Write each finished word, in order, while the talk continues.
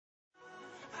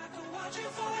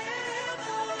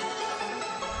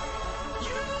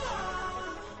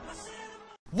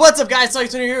What's up, guys?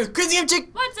 Tony here with Crazy Game Chick.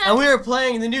 What's up? And we are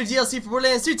playing the new DLC for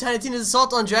Borderlands 2, Tiny Tina's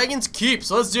Assault on Dragon's Keep.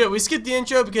 So let's do it. We skipped the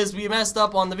intro because we messed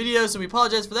up on the video, so we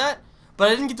apologize for that. But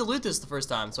I didn't get to loot this the first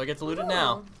time, so I get to loot it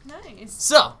now. Nice.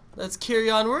 So, let's carry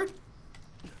onward.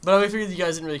 But we figured you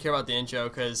guys didn't really care about the intro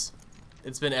because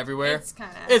it's been everywhere.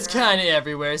 It's kind of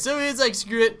everywhere. So it's like,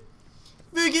 screw it.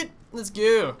 Fuck it. Let's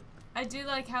go. I do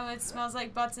like how it smells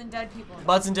like butts and dead people.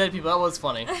 Butts and dead people. That was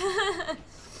funny.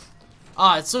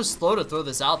 Ah, it's so slow to throw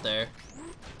this out there.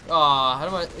 Ah, how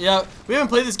do I? Yeah, we haven't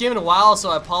played this game in a while, so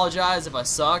I apologize if I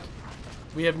suck.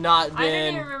 We have not been. I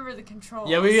didn't even remember the controls.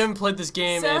 Yeah, we haven't played this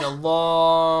game in a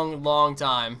long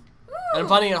time. Ooh. And I'm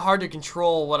finding it hard to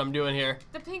control what I'm doing here.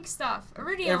 The pink stuff,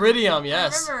 iridium. Iridium,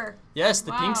 yes. I remember. Yes,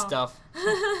 the pink Wow. stuff.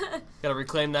 Gotta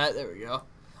reclaim that. There we go.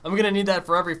 I'm gonna need that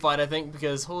for every fight, I think,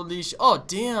 because holy sh. Oh,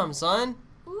 damn, son.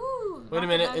 Ooh, Wait a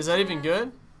minute. Is that even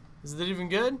good? Is that even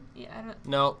good? Yeah, I don't.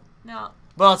 No. No.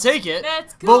 But I'll take it.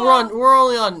 That's cool. But we're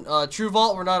only on True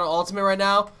Vault. We're not on Ultimate right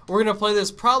now. We're gonna play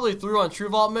this probably through on True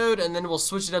Vault mode, and then we'll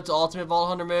switch it up to Ultimate Vault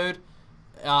Hunter mode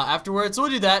afterwards. So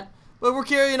we'll do that. But we're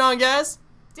carrying on, guys.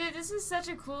 Dude, this is such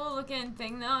a cool looking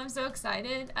thing, though. I'm so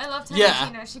excited. I love Yeah.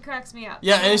 Tina. She cracks me up.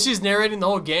 Yeah, and she's narrating the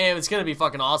whole game. It's gonna be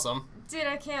fucking awesome. Dude,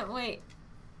 I can't wait.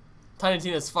 Tiny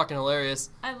Tina's fucking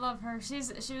hilarious. I love her. She was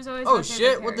always. Oh my favorite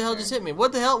shit! What the hell character. just hit me?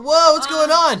 What the hell? Whoa! What's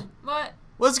going on? What?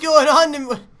 What's going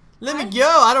on? Let me go.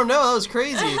 I don't know. That was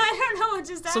crazy. I don't know what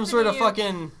just happened. Some sort to of you.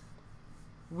 fucking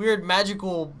weird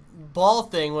magical ball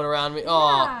thing went around me.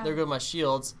 Oh, Yeah. there go my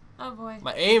shields. Oh boy.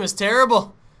 My aim is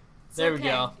terrible. It's There we okay.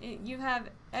 go. You have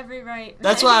every right.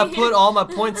 That's why I put all my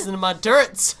points into my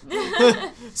turrets.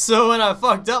 So when I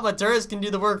fucked up, my turrets can do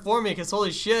the work for me, because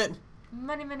holy shit.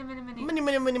 Money, money, money, money. Money,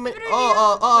 money, money, money.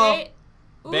 Wait.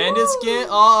 Bandit Ooh. skin.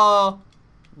 Oh.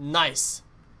 Nice.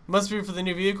 Must be for the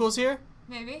new vehicles here?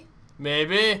 Maybe.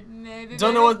 Maybe. Maybe.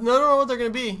 Don't know what. No, don't know what they're gonna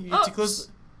be. You get Oh. too close.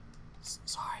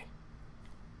 Sorry.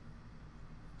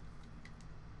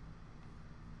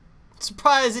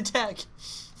 Surprise attack.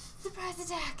 Surprise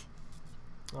attack.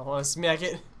 I want to smack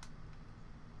it.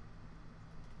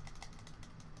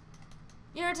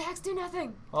 Your attacks do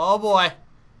nothing. Oh boy.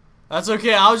 That's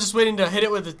okay. I was just waiting to hit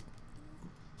it with the.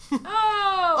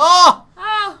 Oh. Oh!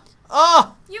 Oh.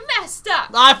 Oh! You messed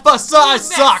up. I suck.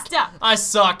 messed up. I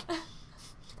suck.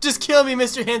 Just kill me,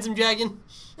 Mr. Handsome Dragon.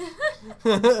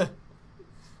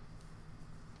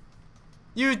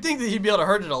 You would think that he'd be able to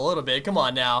hurt it a little bit. Come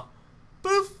on now.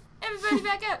 Poof. Everybody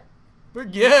back up. We're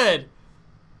good.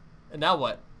 And now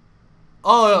what?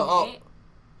 Oh, Wait.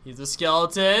 he's a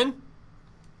skeleton.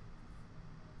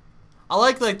 I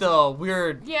like the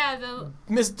weird Yeah, the.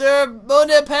 Mr.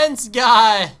 Bonaparte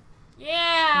guy.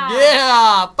 Yeah.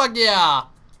 Yeah, fuck yeah.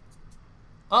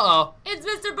 Uh-oh. It's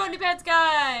Mr. Bony Pants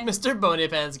guy. Mr. Bony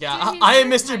Pants guy. Dude, he's I am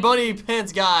so Mr. tiny. Bony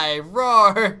Pants guy.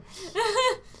 Roar.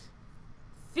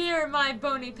 Fear my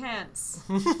bony pants.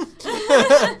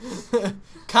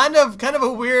 kind of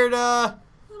a weird A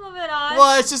little bit odd.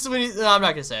 well, it's just when you, no, I'm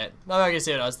not gonna say it. I'm not gonna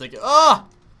say what I was thinking. Oh!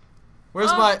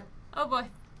 Where's Oh. my Oh boy.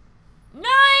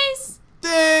 Nice.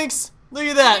 thanks? Look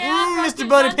at that. Yeah, Mr.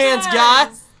 Bunny fucking Pants guy.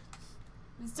 does.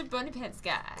 Mr. Bunny Pants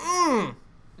guy. Mmm.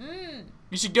 Mmm.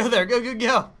 You should go there. Go, go,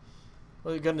 go.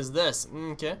 What gun is this?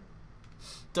 Okay.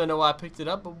 Don't know why I picked it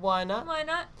up, but why not? Why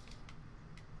not?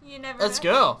 You never. Let's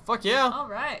know. go. Fuck yeah. All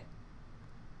right.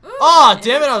 Ooh, Oh, and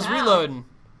damn it. I was it's out. reloading.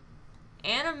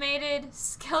 Animated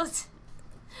skeleton.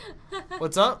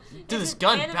 What's up? Dude, It's this an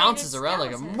gun animated bounces around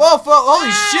like a skeleton. mofo. Holy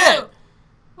Wow. shit.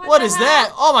 What the is hell?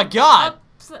 that? Oh my god.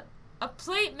 A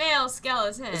plate mail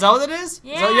skeleton. Is that what it is?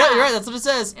 Yeah. Is that, yeah, you're right. That's what it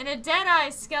says. And a deadeye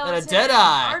skeleton.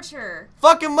 deadeye. Archer.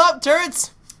 Fuck him up,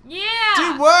 turrets. Yeah.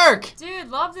 Dude, work. Dude,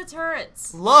 love the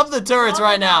turrets. Love the turrets Love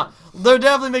right now. them. They're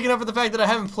definitely making up for the fact that I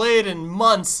haven't played in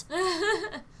months.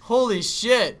 Holy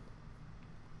shit.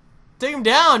 Take him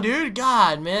down, dude.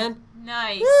 God, man.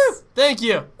 Nice. Woo. Thank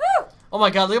you. Woo. Oh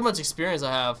my god, look how much experience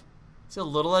I have. See how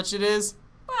little that shit is?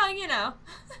 Well, you know.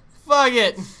 Fuck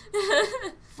it.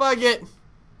 Fuck it.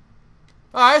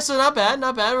 Alright, so not bad,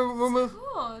 not bad. We're moving.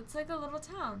 Cool. It's like a little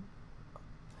town.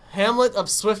 Hamlet of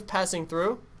swift passing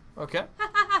through. Okay.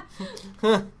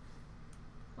 Well,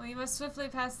 you must swiftly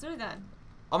pass through then.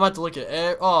 I'm about to look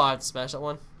at oh, I have to smash that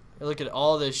one. I look at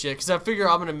all this shit because I figure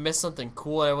I'm gonna miss something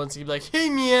cool and everyone's gonna be like, hey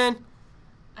man.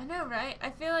 I know, right? I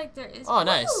feel like there is. Oh,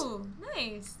 nice. Ooh,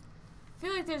 nice. I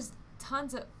feel like there's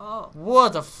tons of. Oh,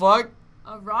 What the fuck?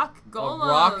 a rock golem. A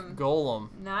rock golem.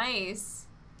 Nice.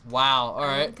 Wow, I'm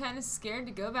alright. kind of scared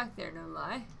to go back there, no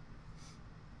lie.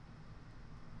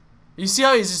 You see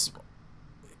how he's just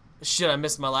Shit, I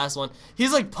missed my last one.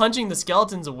 He's like punching the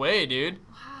skeletons away, dude.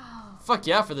 Wow. Fuck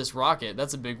yeah for this rocket.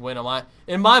 That's a big win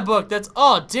in my book. That's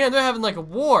oh damn, they're having like a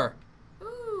war.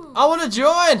 Ooh. I want to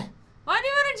join. Why do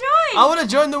you want to join? I want to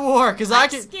join the war because I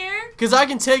can. Scared? Because I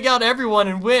can take out everyone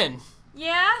and win.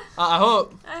 Yeah. I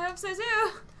hope. I hope so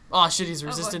too. Oh shit, he's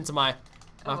resistant to my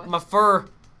fur.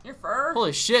 Your fur?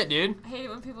 Holy shit, dude. I hate it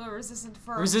when people are resistant to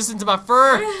fur. Resistant to my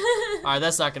fur. Alright,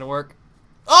 that's not gonna work.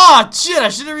 Oh shit, I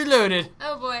should have reloaded.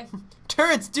 Oh boy.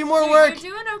 Turrets, do more work.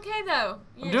 You're doing okay though.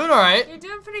 I'm doing alright. You're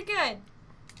doing pretty good.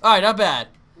 Alright, not bad.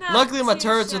 No, luckily my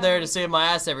turrets are there to save my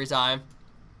ass every time.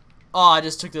 Oh, I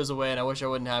just took those away and I wish I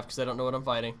wouldn't have because I don't know what I'm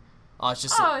fighting. Oh, it's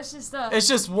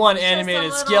just one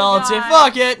animated skeleton. Guy.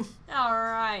 Fuck it.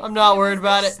 Alright. I'm not worried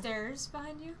about it. Stairs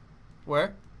behind you?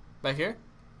 Where? Back here?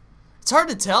 It's hard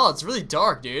to tell. It's really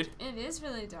dark, dude. It is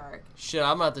really dark. Shit,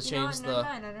 I'm about to change the.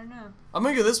 I don't know. I'm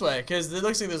gonna go this way because it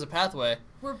looks like there's a pathway.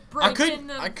 We're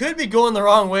breaking I could be going the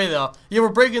wrong way though. Yeah, we're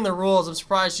breaking the rules. I'm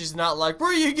surprised she's not like,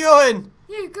 where are you going?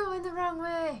 You're going the wrong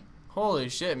way. Holy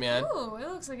shit, man. Ooh, it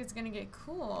looks like it's gonna get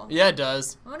cool. Yeah, it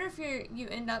does. I wonder if you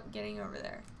end up getting over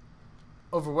there.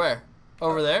 Over where?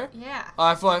 Over there? Yeah.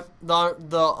 I feel like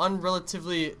the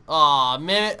unrelatively. Aw,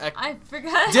 Mimit. I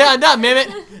forgot. Yeah, not Mimit.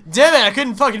 Damn it! I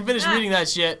couldn't fucking finish reading that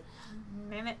shit.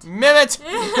 Mimit. Mimit.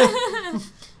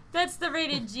 That's the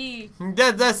rated G.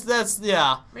 That's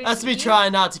yeah. Rated That's me E?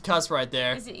 trying not to cuss right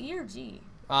there. Is it E or G?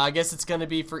 I guess it's gonna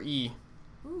be for E.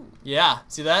 Ooh. Yeah.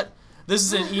 See that? This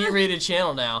is an E-rated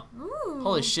channel now. Ooh.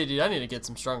 Holy shit, dude! I need to get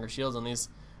some stronger shields on these.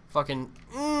 Fucking.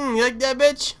 You like that,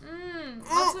 bitch?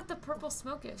 What's with the purple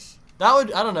smokish? That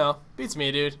would, I don't know. Beats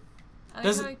me, dude. I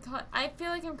feel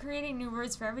like I'm creating new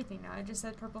words for everything now. I just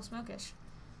said purple smokish.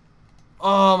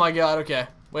 Oh my god, okay.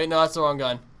 Wait, no, that's the wrong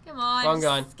gun. Come on, wrong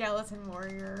gun. skeleton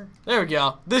warrior. There we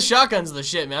go. This shotgun's the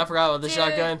shit, man. I forgot about this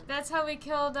shotgun. That's how we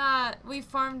killed, we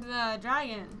farmed the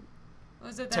dragon. What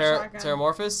was it, that shotgun?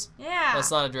 Terramorphous? Yeah.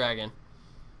 That's not a dragon.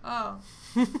 Oh.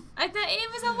 I thought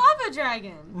it was a lava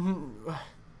dragon.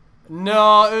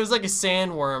 No, it was like a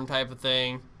sandworm type of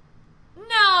thing.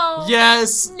 No.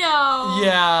 Yes. No.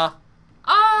 Yeah.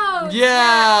 Oh.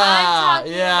 Yeah.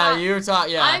 Yeah, you were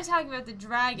talking. Yeah. I'm talking about the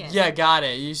dragon. Yeah, got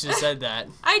it. You should have said that.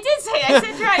 I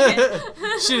said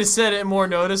dragon. Should have said it more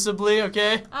noticeably,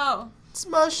 okay? Oh.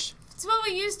 Smush. It's what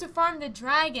we used to farm the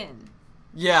dragon.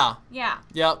 Yeah. Yeah.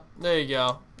 Yep. There you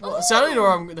go. Well, so I don't even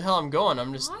know where the hell I'm going.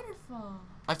 I'm just. Waterfall.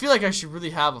 I feel like I should really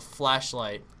have a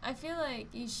flashlight. I feel like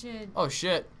you should. Oh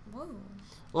shit. Whoa.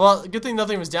 Well, good thing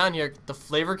nothing was down here. The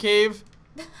flavor cave.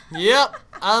 Yep.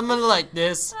 I'm gonna like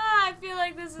this. I feel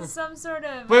like this is some sort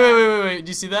of. Wait. Do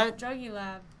you see that? Druggy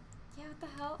lab. Yeah. What the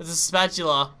hell? It's a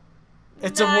spatula.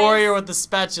 It's Nice. a warrior with the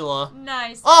spatula.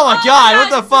 Nice. Oh my god! What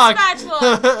the it's fuck?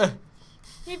 spatula.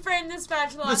 He framed the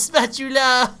spatula. The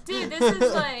spatula. Dude, this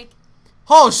is like.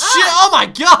 Oh shit! Oh my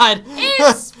god!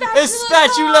 It's spatula. It's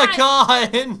spatula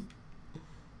con.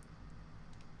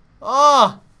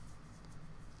 Oh.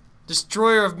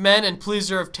 Destroyer of men and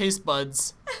pleaser of taste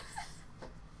buds.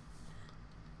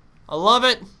 I love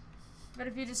it. But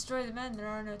if you destroy the men, there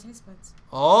are no taste buds.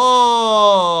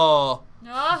 Oh.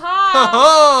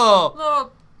 Oh.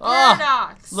 Little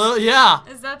paradox. Yeah.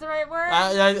 Is that the right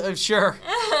word? Sure.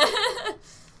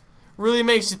 Really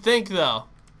makes you think, though.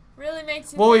 Really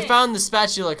makes you Well, think. we found the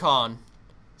spatula con.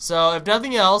 So, if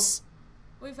nothing else...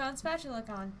 We found spatula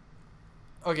con.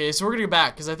 Okay, so we're gonna go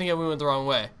back, because I think we went the wrong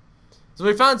way. So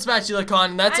we found spatula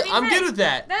con, and that's I'm good with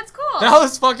that. That's cool. That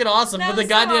was fucking awesome. With the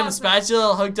goddamn awesome.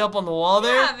 spatula hooked up on the wall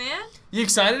there. Yeah, man. You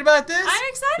excited about this? I'm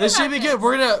excited This about should be this. good.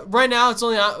 We're gonna right now. It's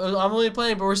only I'm only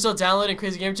playing, but we're still downloading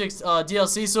Crazy Game Chicks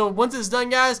DLC. So once it's done,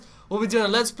 guys, we'll be doing a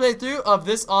let's play through of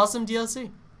this awesome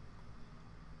DLC.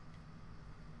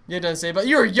 You're done saying, but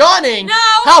you're yawning. No.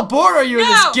 How bored are you in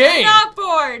this game? I'm not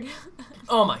bored.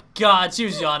 Oh my God, she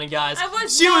was yawning, guys.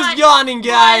 She was yawning,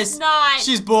 guys. Was not.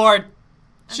 She's bored.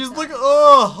 She's sorry. looking.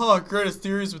 Oh, greatest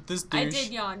theories with this douche. I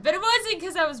did yawn, but it wasn't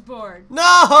because I was bored.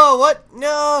 No, what?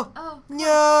 No. Oh. No. You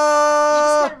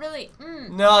just gotta really.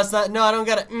 No, it's not. No, I don't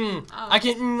gotta. Oh. I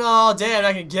can. All day. I'm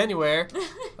not gonna get anywhere.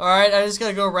 All right, I just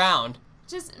gotta go round.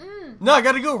 Just No, I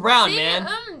gotta go round, See? man.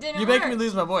 Didn't You work. make me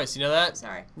lose my voice. You know that?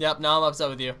 Sorry. Yep. Now I'm upset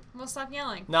with you. Well, stop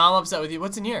yelling. Now I'm upset with you.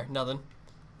 What's in here? Nothing.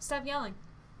 Stop yelling.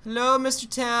 Hello, Mr.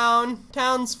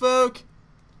 Townsfolk.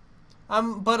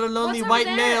 I'm but a lonely What's over white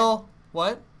there? male.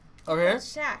 What? Over here?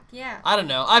 Shack, yeah. I don't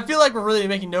know. I feel like we're really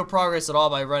making no progress at all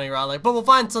by running around like, but we'll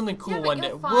find something cool Yeah, but one day.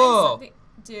 you'll find Whoa. something-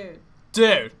 Dude.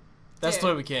 That's Dude. the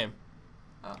way we came.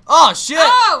 Oh. Oh, shit.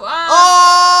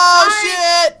 Oh, sorry.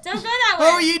 Shit. Don't go that way.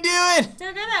 What were you doing?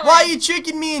 Don't go that way. Why are you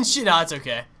tricking me and shit? No, it's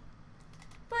okay.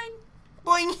 Boing.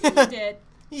 Boing. You did.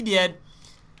 He did.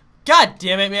 God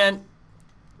damn it, man.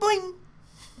 Boing.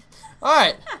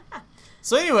 Alright.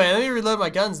 So anyway, let me reload my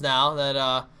guns now that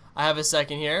I have a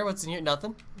second here. What's in here?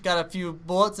 Nothing. Got a few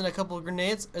bullets and a couple of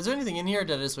grenades. Is there anything in here? Or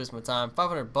did I just waste my time?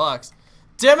 $500.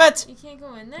 Damn it! You can't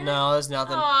go in there? No, there's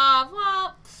nothing. Aw,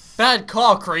 well. Bad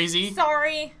call, crazy.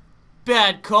 Sorry.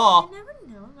 Bad call. You never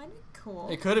know. It might be cool.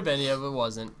 It could have been, yeah, but it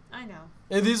wasn't. I know.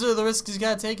 And these are the risks you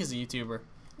gotta take as a YouTuber.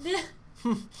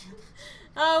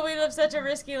 Oh, we live such a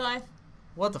risky life.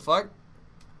 What the fuck?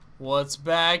 What's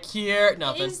back here?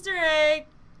 Nothing. Easter egg.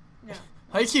 No.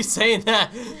 How do you keep saying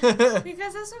that?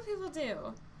 Because that's what people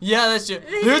do. Yeah, that's true.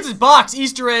 There's a box,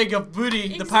 Easter egg of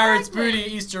booty, the pirate's booty,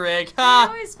 Easter egg. You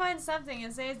always find something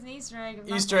and say it's an Easter egg.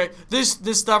 Easter egg. This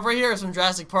stuff right here is from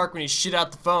Jurassic Park when he shit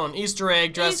out the phone. Easter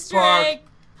egg, Jurassic Park. Egg.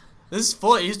 This is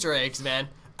full of Easter eggs, man.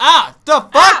 Ah, the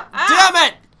fuck? Ow, ow. Damn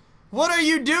it! What are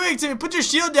you doing to me? Put your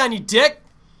shield down, you dick.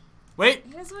 Wait.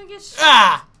 He doesn't want to get shot.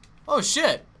 Ah! Oh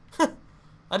shit.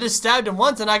 I just stabbed him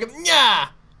once and I go, yeah!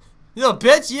 You little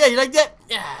bitch, yeah, you like that?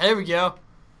 Yeah, there we go.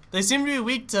 They seem to be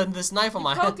weak to this knife on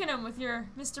my head. Poking him with your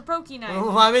Mr. Pokey knife.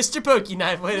 My Mr. Pokey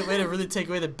knife. Way to really take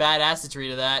away the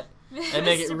badassery of that. And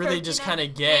make it really just kind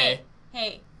of gay.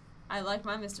 Hey, I like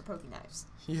my Mr. Pokey knives.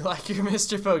 You like your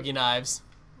Mr. Pokey knives.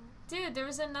 Dude, there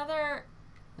was another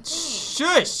thingy.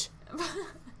 Shush!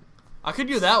 I could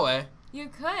go that way. You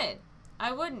could.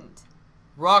 I wouldn't.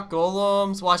 Rock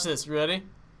golems. Watch this. You ready?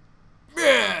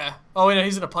 Yeah. Oh, wait, no,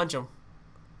 he's going to punch him.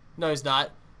 No, he's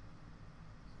not.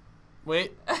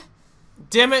 Wait.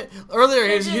 Damn it.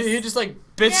 Earlier, he just like,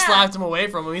 bitch slapped him away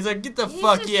from him. He's like, get the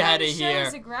fuck out of here. He's just trying to show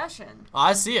his aggression. Oh,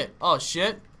 I see it. Oh,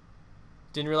 shit.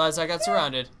 Didn't realize I got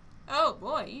surrounded. Oh,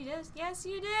 boy. You just, yes,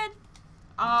 you did.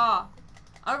 Ah.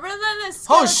 A relentless Skeletor.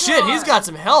 Oh, shit. He's got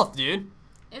some health, dude.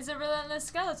 Is a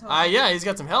relentless Skeletor. Yeah, he's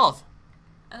got some health.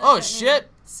 Oh, shit.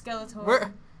 Skeletor.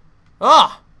 Where?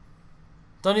 Ah.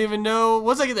 Don't even know.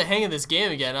 Once I get the hang of this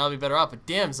game again, I'll be better off. But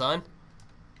damn, son.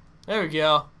 There we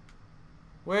go.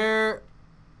 Where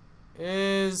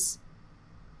is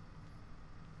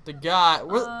the guy?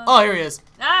 Oh, here he is.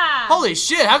 Ah! Holy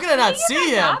shit! How can I not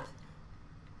see him?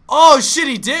 Oh shit!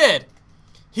 He did.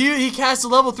 He cast a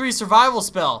level 3 survival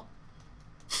spell.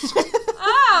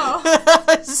 Oh!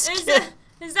 Is that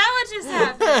what just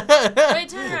happened? Wait,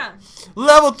 turn around.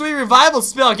 Level 3 revival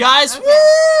spell, guys. Okay.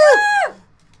 Woo!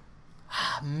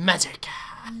 Magic.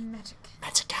 Magic.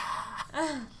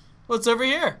 What's over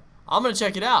here? I'm gonna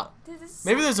check it out. Dude,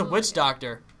 maybe there's a witch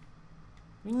doctor.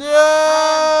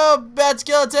 No, bad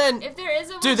skeleton. If there is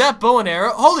a witch, dude, that bow and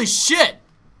arrow. Holy shit.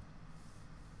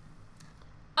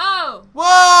 Oh.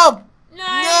 Whoa.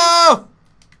 Nice. No.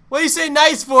 What do you say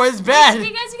nice for? It's bad. It's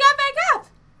because you got back up.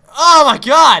 Oh my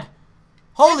god.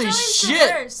 Holy it's shit.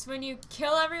 The worst when you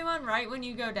kill everyone right when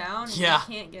you go down. And yeah.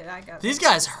 You can't get back up. These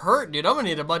guys hurt, dude. I'm gonna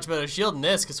need a much better shield than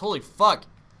this, because holy fuck.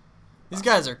 These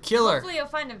guys are killer. Hopefully you'll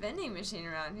find a vending machine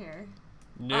around here.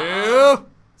 No.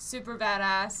 Super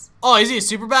badass. Oh, is he a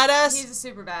super badass? He's a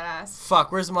super badass. Fuck,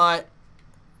 where's my...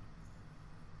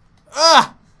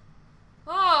 Ah!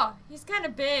 Oh, he's kind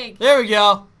of big. There we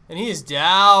go. And he is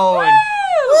down. Woo!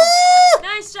 Woo!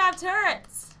 Nice job,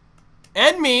 turrets.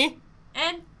 And me.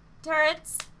 And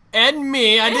turrets. And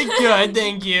me. I did good,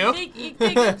 thank you. You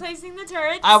did good placing the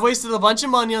turrets. I wasted a bunch of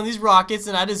money on these rockets,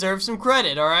 and I deserve some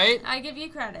credit, alright? I give you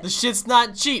credit. The shit's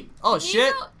not cheap. Oh,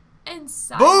 shit.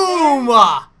 Inside boom!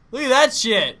 there? Look at that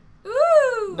shit.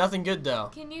 Ooh! Nothing good, though.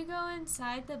 Can you go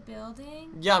inside the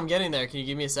building? Yeah, I'm getting there. Can you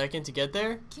give me a second to get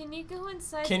there? Can you go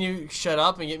inside? Can you shut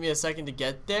up and give me a second to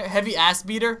get there? Heavy ass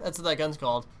beater? That's what that gun's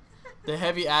called. The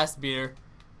heavy ass beater.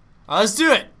 Alright, let's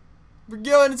do it. We're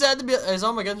going inside the building. Is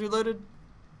all my guns reloaded?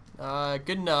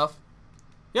 Good enough.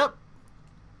 Yep.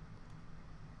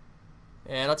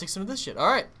 And I'll take some of this shit.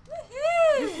 Alright.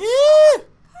 Woohoo!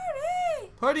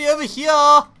 Party! Party over here.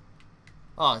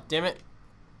 Oh, damn it.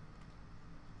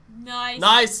 Nice.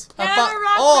 Nice.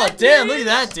 Oh, damn, look at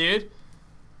that, dude.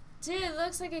 Dude, it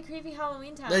looks like a creepy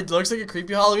Halloween town. It looks like a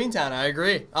creepy Halloween town. I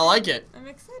agree. I like it. I'm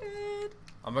excited.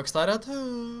 I'm excited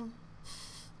too.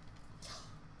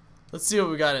 Let's see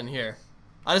what we got in here.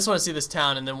 I just want to see this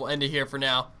town, and then we'll end it here for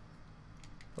now.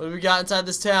 What do we got inside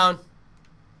this town?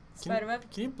 Spiderweb.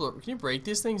 Can you break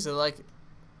these things? They're like,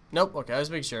 nope. Okay, I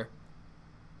was making sure.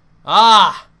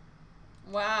 Ah.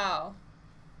 Wow.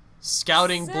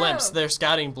 Scouting blimps. They're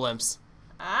scouting blimps.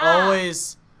 Ah.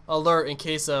 Always alert in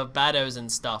case of baddos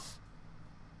and stuff.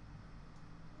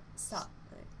 Stop.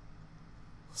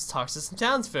 Let's talk to some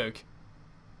townsfolk.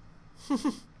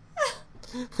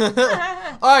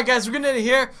 Alright guys, we're gonna end it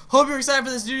here. Hope you're excited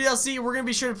for this new DLC. We're gonna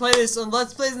be sure to play this on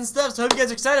Let's Plays and stuff, so hope you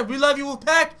guys are excited. We love you,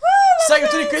 Wolfpack. Second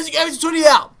 20 Crazy Games 20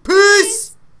 out. Peace!